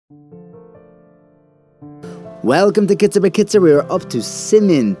Welcome to Kitzur B'Kitzur. We are up to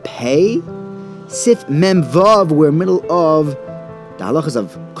Simin Pei, Sif Mem Vav. We're middle of the halachas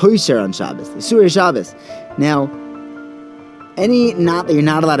of kosher on Shabbos, the Surah Shabbos. Now, any knot that you're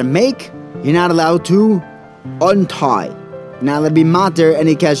not allowed to make, you're not allowed to untie. You're not allowed to be mater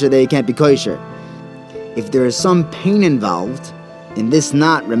any kesher that you can't be kosher. If there is some pain involved in this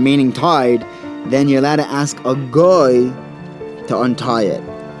knot remaining tied, then you're allowed to ask a goy to untie it.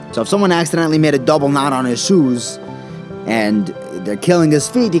 So if someone accidentally made a double knot on his shoes and they're killing his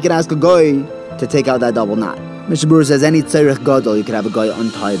feet, he could ask a goy to take out that double knot. Mishnah Berurah says any tzarech gadol, you could have a goy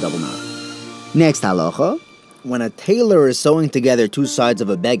untie a double knot. Next halacha, when a tailor is sewing together two sides of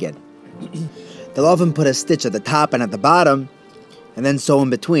a beged, they'll often put a stitch at the top and at the bottom and then sew in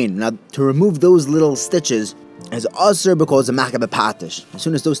between. Now, to remove those little stitches is asur because of makabeh patish. As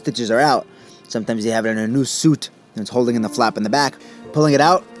soon as those stitches are out, sometimes you have it in a new suit and it's holding in the flap in the back. Pulling it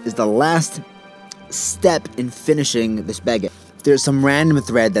out is the last step in finishing this beged. If there's some random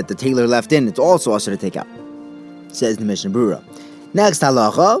thread that the tailor left in, it's also asur to take out, says the Mishnah Berurah. Next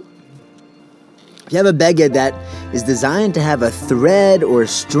halacha, if you have a beged that is designed to have a thread or a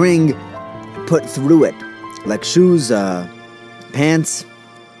string put through it, like shoes, pants,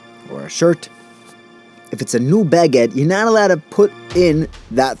 or a shirt, if it's a new beged, you're not allowed to put in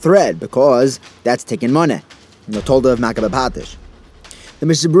that thread because that's taking money. You're told of makabeh patish. The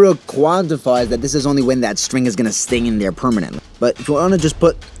Mishnah Berurah quantifies that this is only when that string is going to stay in there permanently. But if you want to just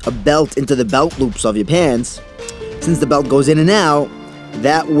put a belt into the belt loops of your pants, since the belt goes in and out,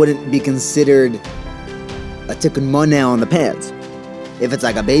 that wouldn't be considered a tikkun moneh on the pants. If it's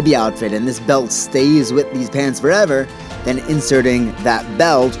like a baby outfit and this belt stays with these pants forever, then inserting that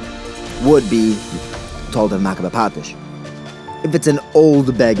belt would be told of makabeh patish. If it's an old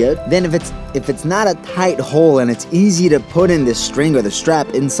beged, then if it's not a tight hole and it's easy to put in the string or the strap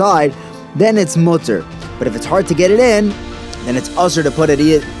inside, then it's mutter. But if it's hard to get it in, then it's asur to put it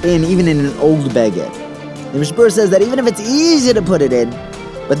in even in an old beged. The Mishnah Berurah says that even if it's easy to put it in,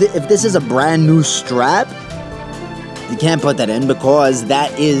 but if this is a brand new strap, you can't put that in because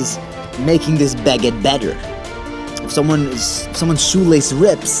that is making this beged better. If someone's shoelace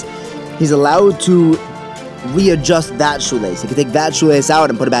rips, he's allowed to readjust that shoelace. He can take that shoelace out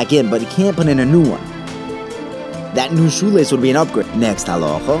and put it back in, but he can't put in a new one. That new shoelace would be an upgrade. Next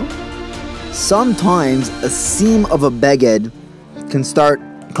halacha. Sometimes a seam of a beged can start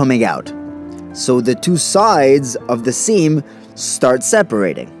coming out. So the two sides of the seam start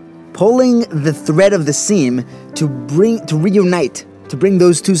separating. Pulling the thread of the seam to reunite, to bring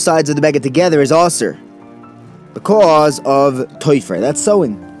those two sides of the beged together is asur because of toifer. That's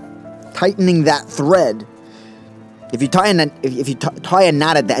sewing. Tightening that thread. If you tie a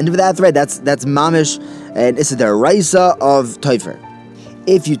knot at the end of that thread, that's mamish and issa d'oraisa of toifer.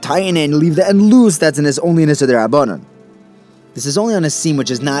 If you tie in and leave the end loose, that's only an issa d'rabanan. This is only on a seam which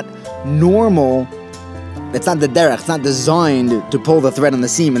is not normal. It's not the derech. It's not designed to pull the thread on the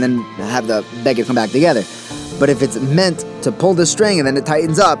seam and then have the beged come back together. But if it's meant to pull the string and then it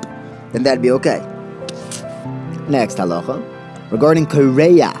tightens up, then that'd be okay. Next halacha, regarding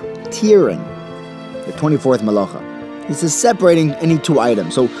koreya, tearing, the 24th malacha. This is separating any two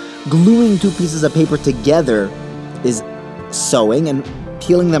items. So gluing two pieces of paper together is sewing, and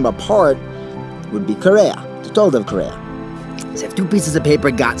peeling them apart would be koreya, the told of koreya. So if two pieces of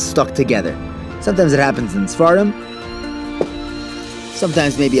paper got stuck together, sometimes it happens in Sfarim.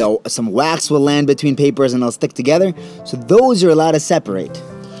 Sometimes maybe some wax will land between papers and they'll stick together. So those you're allowed to separate.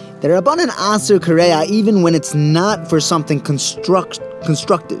 The Rabbanan asur koreya even when it's not for something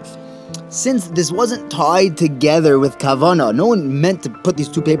constructive. Since this wasn't tied together with kavanah, no one meant to put these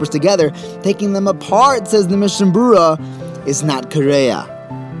two papers together, taking them apart, says the Mishnah Berurah, is not koreya.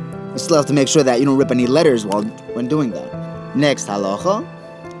 You still have to make sure that you don't rip any letters when doing that. Next halacha.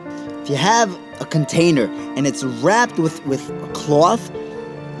 If you have a container and it's wrapped with a cloth,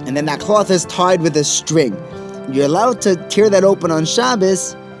 and then that cloth is tied with a string, you're allowed to tear that open on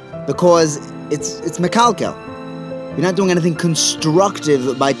Shabbos because it's mekalkel. You're not doing anything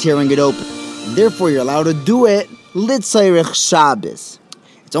constructive by tearing it open. And therefore, you're allowed to do it l'tzarech Shabbos.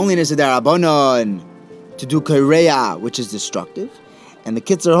 It's only an issa d'rabanan to do koreya, which is destructive. And the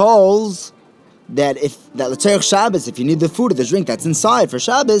Kitzur holds that l'tzarech Shabbos, if you need the food or the drink that's inside for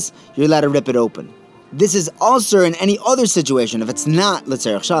Shabbos, you're allowed to rip it open. This is asur in any other situation if it's not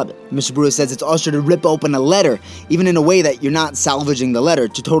l'tzarech Shabbos. Mishnah Berurah says it's asur to rip open a letter, even in a way that you're not salvaging the letter,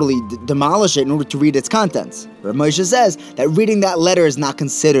 to totally demolish it in order to read its contents. Rav Moshe says that reading that letter is not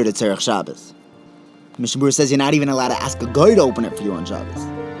considered a tzarech Shabbos. Mishnah Berurah says you're not even allowed to ask a guy to open it for you on Shabbos,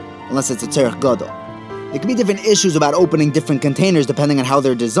 unless it's a tzarech gadol. There could be different issues about opening different containers depending on how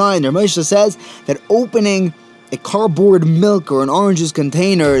they're designed. Or Moshe says that opening a cardboard milk or an orange juice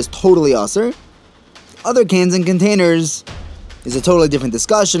container is totally asur. Other cans and containers is a totally different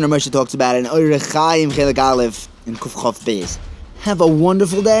discussion. Or Moshe talks about it in Orech Chaim Chelik Aleph in Kuf Chof Beis. Have a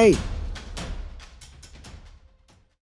wonderful day.